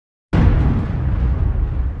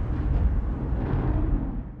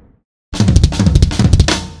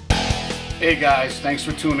Hey guys, thanks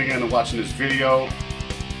for tuning in and watching this video.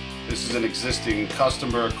 This is an existing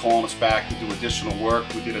customer calling us back to do additional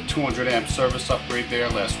work. We did a 200 amp service upgrade there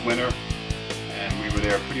last winter, and we were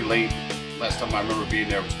there pretty late. Last time I remember being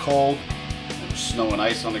there it was cold, there was snow and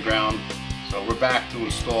ice on the ground. So we're back to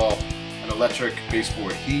install an electric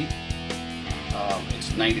baseboard heat.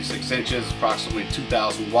 It's 96 inches, approximately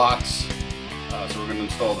 2,000 watts. So we're going to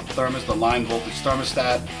install the line voltage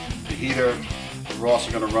thermostat, the heater. We're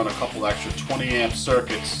also going to run a couple extra 20 amp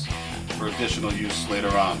circuits for additional use later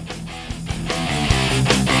on.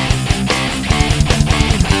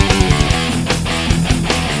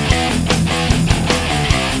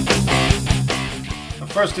 The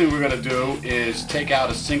first thing we're going to do is take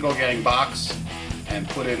out a single gang box and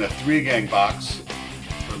put in a 3-gang box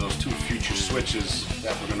for those two future switches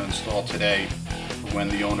that we're going to install today for when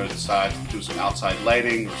the owner decides to do some outside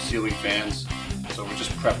lighting or ceiling fans. So we're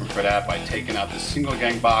just prepping for that by taking out this single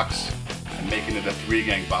gang box and making it a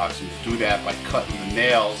 3-gang box. And we'll do that by cutting the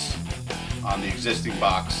nails on the existing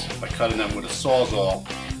box, by cutting them with a Sawzall,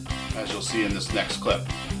 as you'll see in this next clip.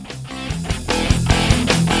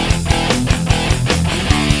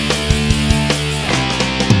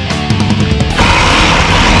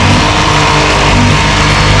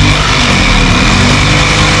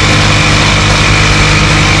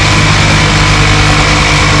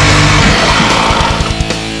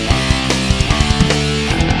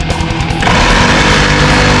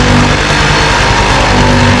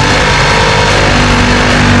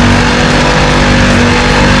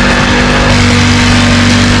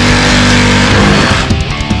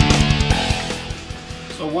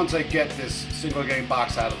 Once I get this single gang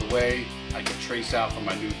box out of the way, I can trace out for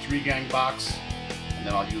my new 3-gang box, and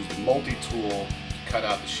then I'll use the multi-tool to cut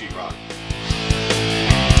out the sheetrock.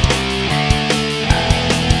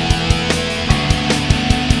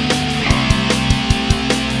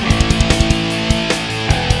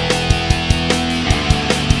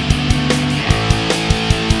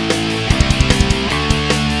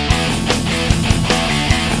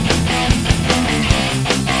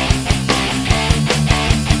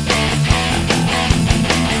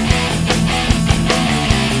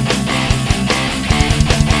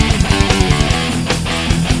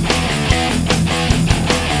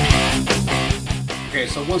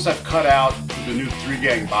 So once I've cut out the new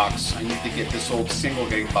 3-gang box, I need to get this old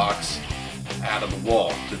single-gang box out of the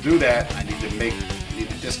wall. To do that, I need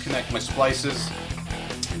to disconnect my splices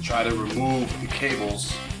and try to remove the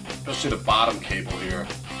cables, especially the bottom cable here,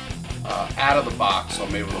 out of the box, so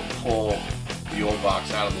I'm able to pull the old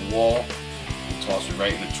box out of the wall and toss it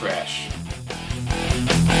right in the trash.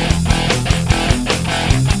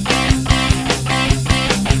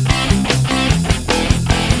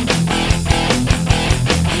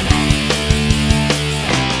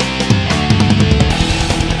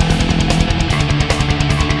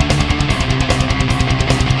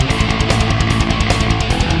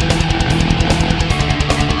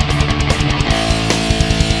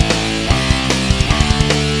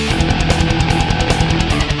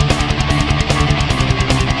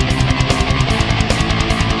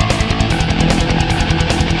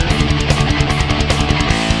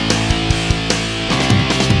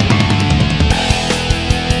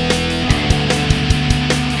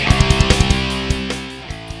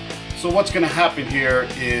 So what's going to happen here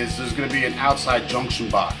is there's going to be an outside junction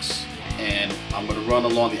box, and I'm going to run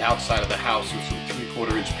along the outside of the house with some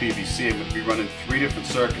 3/4 inch PVC. I'm going to be running 3 different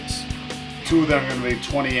circuits. 2 of them are going to be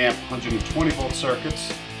 20 amp 120 volt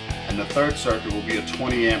circuits, and the third circuit will be a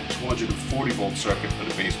 20 amp 240 volt circuit for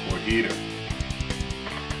the baseboard heater.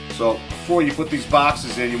 So before you put these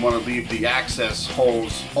boxes in, you want to leave the access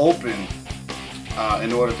holes open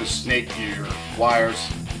in order to snake your wires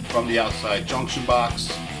from the outside junction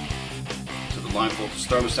box line voltage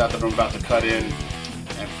thermostat that I'm about to cut in,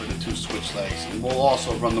 and for the 2 switch legs. And we'll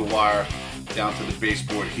also run the wire down to the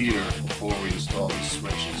baseboard heater before we install these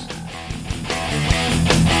switches.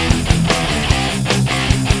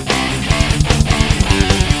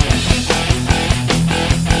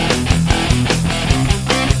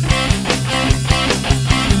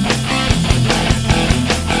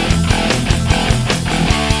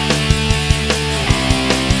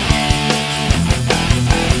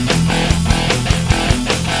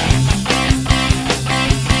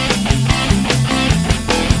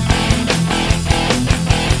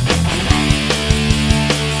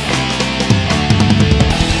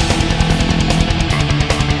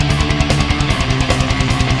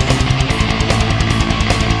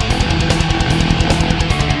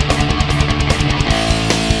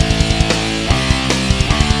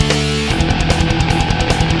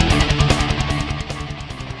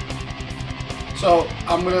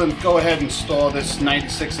 I'm going to go ahead and install this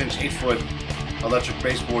 96-inch 8-foot electric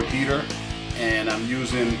baseboard heater, and I'm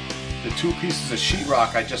using the 2 pieces of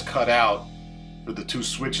sheetrock I just cut out for the 2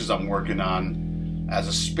 switches I'm working on as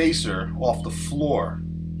a spacer off the floor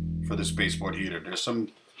for this baseboard heater. There's some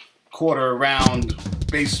quarter round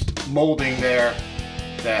base molding there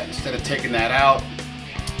that instead of taking that out,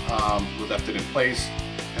 we left it in place,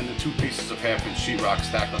 and the 2 pieces of half-inch sheetrock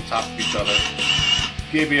stacked on top of each other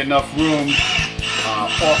gave me enough room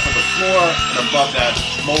off of the floor and above that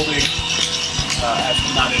molding as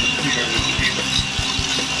to not interfere with the heater.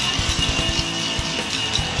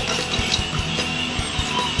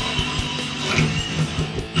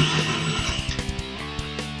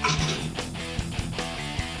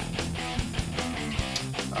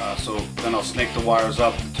 So then I'll snake the wires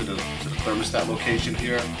up to the thermostat location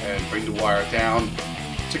here and bring the wire down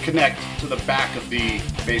to connect to the back of the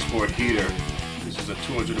baseboard heater. This is a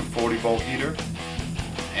 240 volt heater,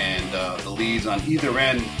 and the leads on either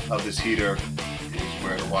end of this heater is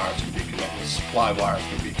where the wires can be connected, the supply wires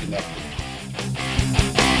can be connected.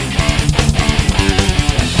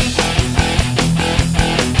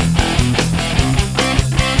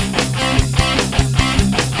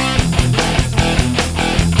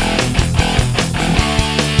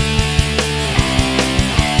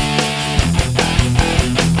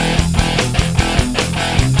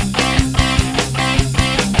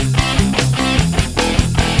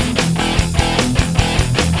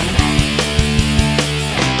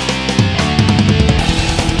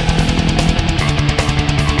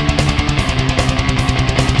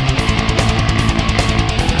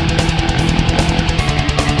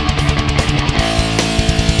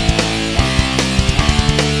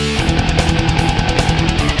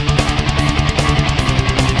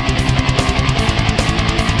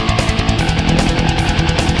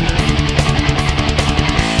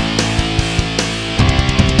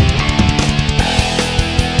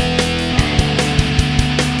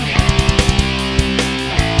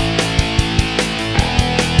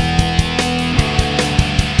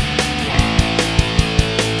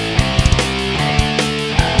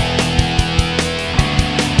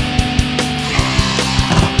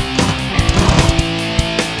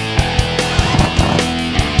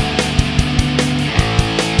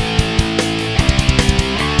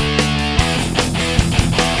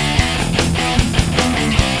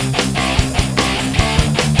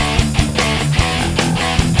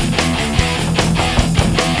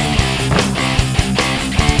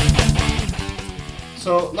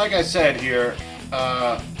 So, like I said here,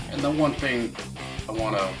 and the one thing I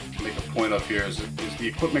want to make a point of here is the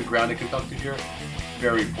equipment grounding conductor here.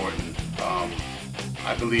 Very important.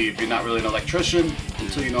 I believe you're not really an electrician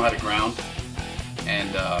until you know how to ground.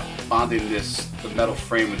 And bonding the metal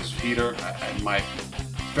frame with this heater,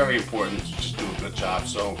 very important to just do a good job.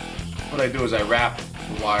 So, what I do is I wrap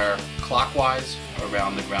the wire clockwise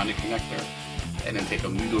around the grounding connector, and then take a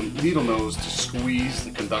needle nose to squeeze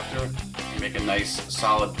the conductor and make a nice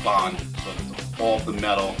solid bond so that all of the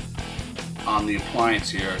metal on the appliance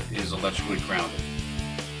here is electrically grounded.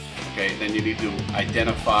 Okay, then you need to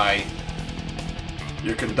identify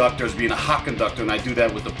your conductor as being a hot conductor, and I do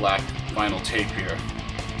that with the black vinyl tape here.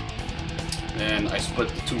 Then I split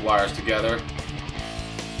the 2 wires together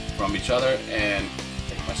from each other and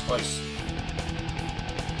take my splice.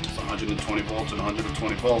 It's 120 volts and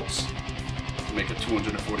 120 volts. Make a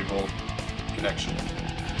 240 volt connection.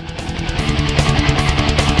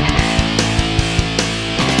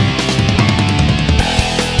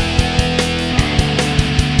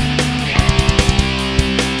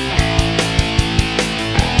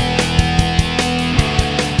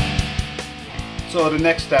 So the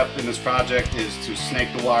next step in this project is to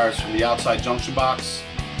snake the wires from the outside junction box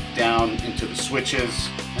down into the switches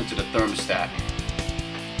and to the thermostat.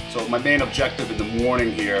 So my main objective in the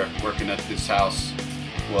morning here, working at this house,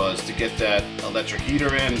 was to get that electric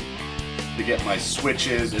heater in, to get my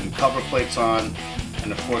switches and cover plates on,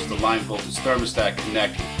 and of course the line voltage thermostat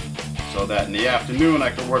connected, so that in the afternoon I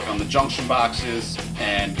could work on the junction boxes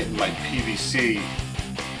and getting my PVC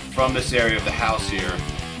from this area of the house here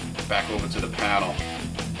back over to the panel.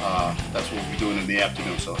 That's what we'll be doing in the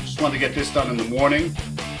afternoon. So I just wanted to get this done in the morning,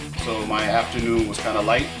 so my afternoon was kind of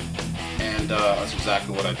light. And that's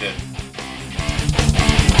exactly what I did.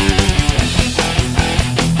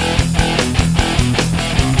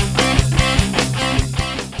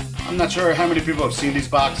 I'm not sure how many people have seen these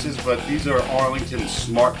boxes, but these are Arlington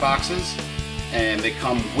smart boxes, and they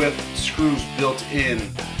come with screws built in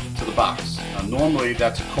to the box. Now, normally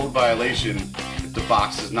that's a code violation if the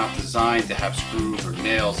box is not designed to have screws or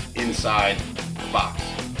nails inside the box.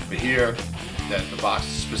 But here, that the box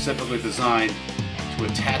is specifically designed to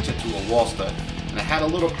to attach it to a wall stud. And I had a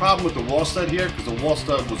little problem with the wall stud here because the wall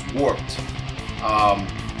stud was warped.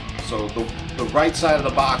 So the right side of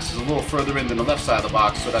the box is a little further in than the left side of the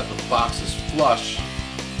box so that the box is flush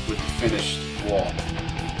with the finished wall.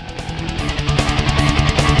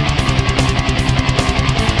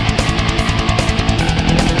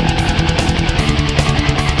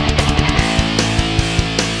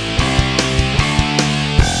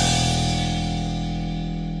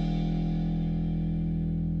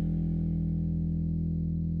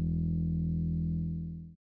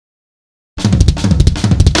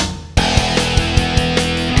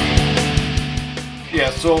 Yeah,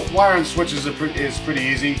 so wiring switches is pretty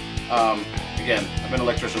easy. Again, I've been an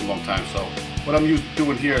electrician a long time, so what I'm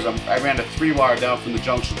doing here is I ran a 3-wire down from the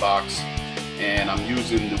junction box, and I'm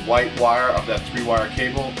using the white wire of that 3-wire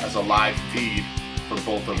cable as a live feed for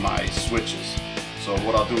both of my switches. So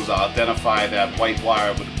what I'll do is I'll identify that white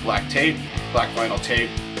wire with black tape, black vinyl tape,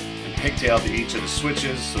 and pigtail to each of the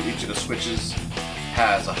switches. So each of the switches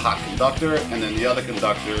has a hot conductor, and then the other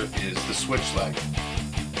conductor is the switch leg.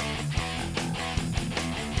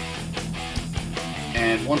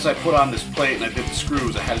 And once I put on this plate and I did the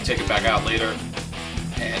screws, I had to take it back out later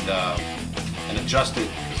and adjust it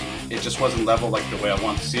because it just wasn't level like the way I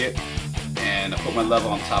wanted to see it. And I put my level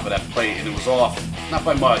on top of that plate and it was off, not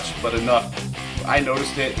by much, but enough. I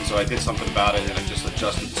noticed it, and so I did something about it, and I just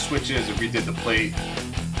adjusted the switches and redid the plate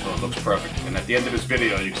so it looks perfect. And at the end of this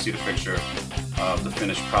video, you can see the picture of the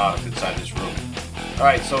finished product inside this room.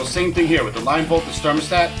 Alright, so same thing here with the line voltage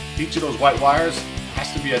thermostat. Each of those white wires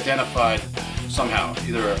has to be identified somehow,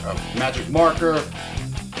 either a magic marker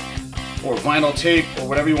or vinyl tape or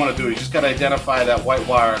whatever you want to do. You just got to identify that white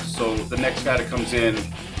wire so the next guy that comes in,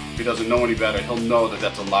 if he doesn't know any better, he'll know that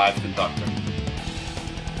that's a live conductor.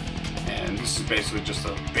 And this is basically just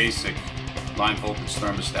a basic line voltage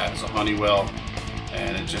thermostat. It's a Honeywell,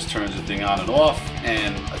 and it just turns the thing on and off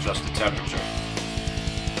and adjusts the temperature.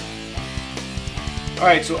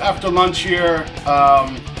 Alright, so after lunch here,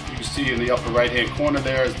 you see in the upper right hand corner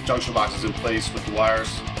there, the junction box is in place with the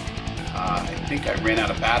wires. I think I ran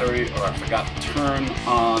out of battery, or I forgot to turn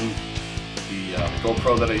on the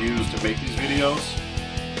GoPro that I use to make these videos.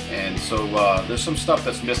 And so there's some stuff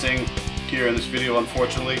that's missing here in this video,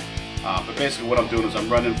 unfortunately. But basically what I'm doing is I'm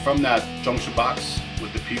running from that junction box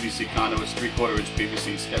with the PVC conduits, 3/4 inch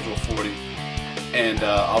PVC, schedule 40. And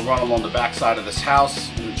I'll run along the back side of this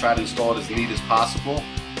house and try to install it as neat as possible.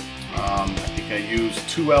 I think I used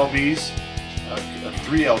 2 LVs,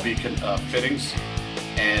 3 LV fittings,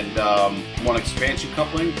 and 1 expansion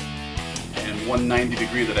coupling, and 1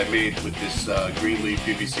 90-degree that I made with this green leaf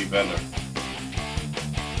PVC bender.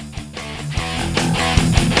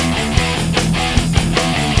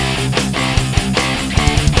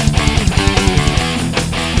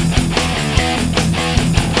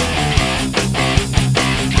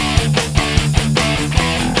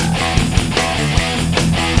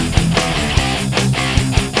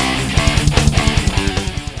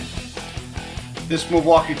 This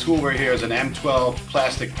Milwaukee tool right here is an M12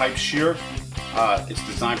 plastic pipe shear. It's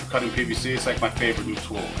designed for cutting PVC. It's like my favorite new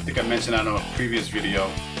tool. I think I mentioned that in a previous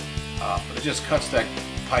video. But it just cuts that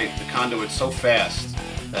pipe, the conduit, so fast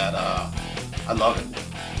that I love it.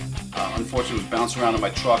 Unfortunately, it was bouncing around in my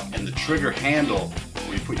truck, and the trigger handle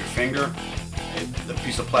where you put your finger, the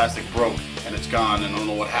piece of plastic broke and it's gone, and I don't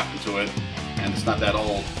know what happened to it. And it's not that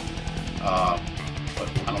old, but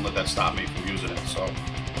I don't let that stop me from using it. So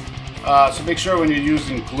make sure when you're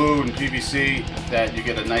using glue and PVC that you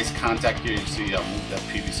get a nice contact here. You see I'll move that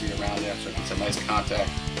PVC around there so it gets a nice contact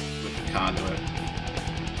with the conduit.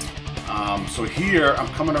 So here I'm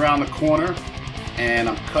coming around the corner and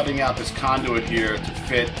I'm cutting out this conduit here to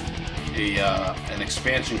fit an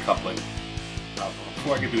expansion coupling.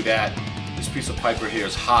 Before I can do that, this piece of pipe right here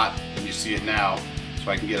is hot, and you see it now, so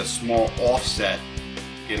I can get a small offset,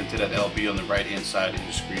 get into that LB on the right hand side of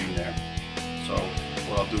your screen there. So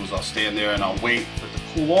what I'll do is I'll stand there and I'll wait for it to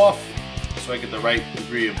cool off so I get the right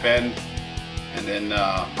degree of bend, and then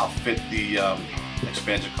I'll fit the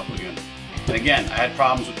expansion coupling in. And again, I had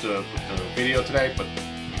problems with the video today, but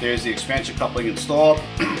there's the expansion coupling installed.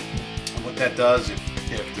 And what that does,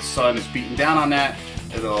 if the sun is beating down on that,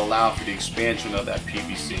 it'll allow for the expansion of that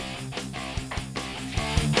PVC.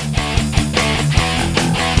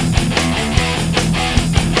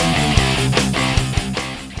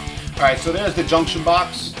 Alright, so there's the junction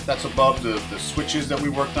box. That's above the switches that we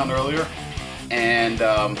worked on earlier. And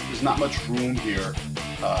there's not much room here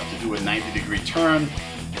to do a 90-degree turn,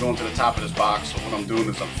 going to the top of this box. So what I'm doing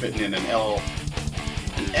is I'm fitting in an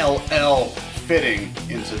LL fitting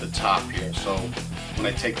into the top here. So when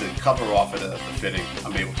I take the cover off of the fitting,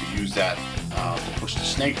 I'm able to use that to push the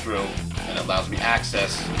snake through, and it allows me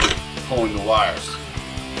access pulling the wires.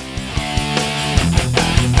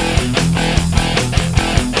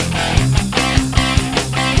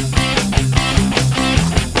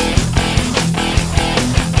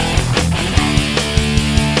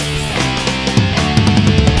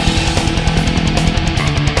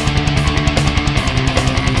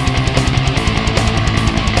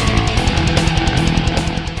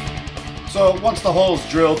 So once the hole is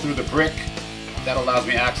drilled through the brick, that allows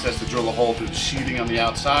me access to drill a hole through the sheathing on the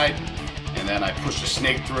outside, and then I push the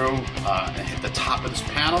snake through and hit the top of this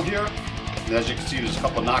panel here. And as you can see, there's a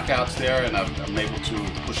couple of knockouts there, and I'm able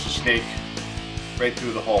to push the snake right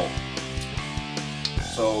through the hole.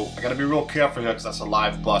 So I got to be real careful here because that's a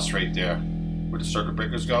live bus right there where the circuit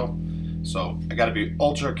breakers go. So I got to be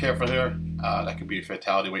ultra careful here. That could be a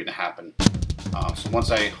fatality waiting to happen. So once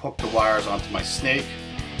I hook the wires onto my snake,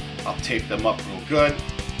 I'll tape them up real good,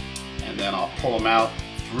 and then I'll pull them out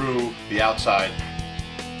through the outside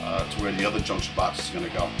to where the other junction box is going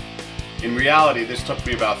to go. In reality, this took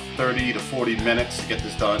me about 30 to 40 minutes to get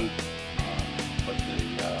this done, but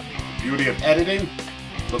the beauty of editing,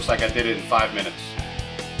 looks like I did it in 5 minutes.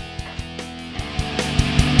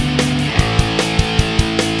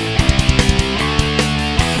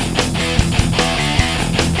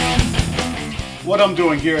 What I'm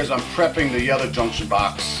doing here is I'm prepping the other junction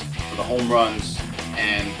box for the home runs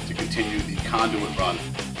and to continue the conduit run.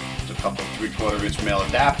 There's a couple of 3/4 inch male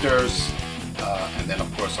adapters, and then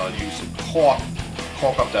of course I'll use some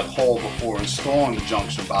caulk up that hole before installing the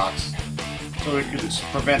junction box so it can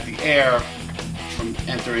prevent the air from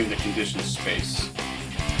entering the conditioned space.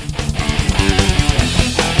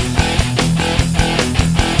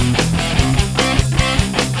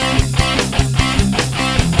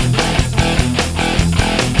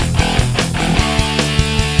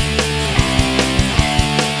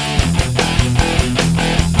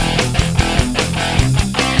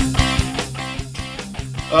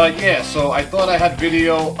 Yeah, so I thought I had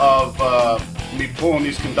video of me pulling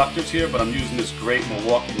these conductors here, but I'm using this great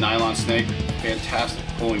Milwaukee nylon snake. Fantastic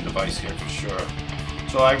pulling device here for sure.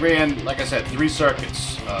 So I ran, like I said, 3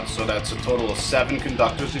 circuits, so that's a total of 7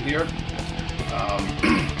 conductors in here.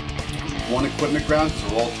 1 equipment ground,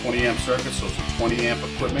 because they're all 20 amp circuits, so it's a 20 amp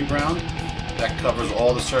equipment ground. That covers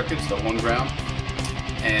all the circuits, the 1 ground.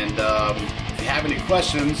 And if you have any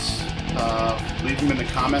questions, leave them in the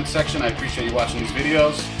comment section. I appreciate you watching these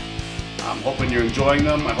videos. I'm hoping you're enjoying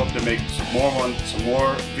them. I hope to make some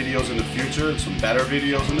more videos in the future, some better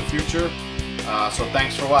videos in the future. So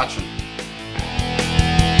thanks for watching.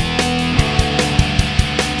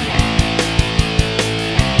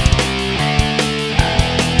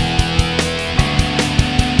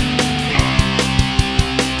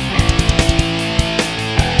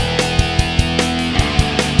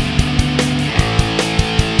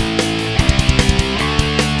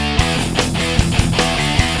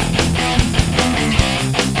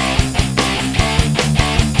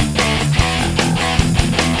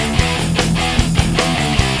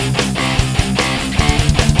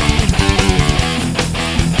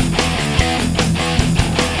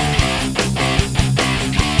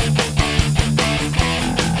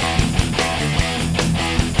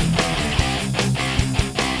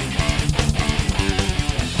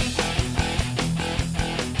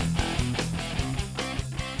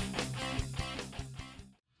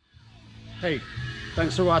 Hey,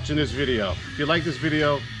 thanks for watching this video. If you like this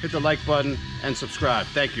video, hit the like button and subscribe.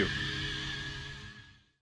 Thank you.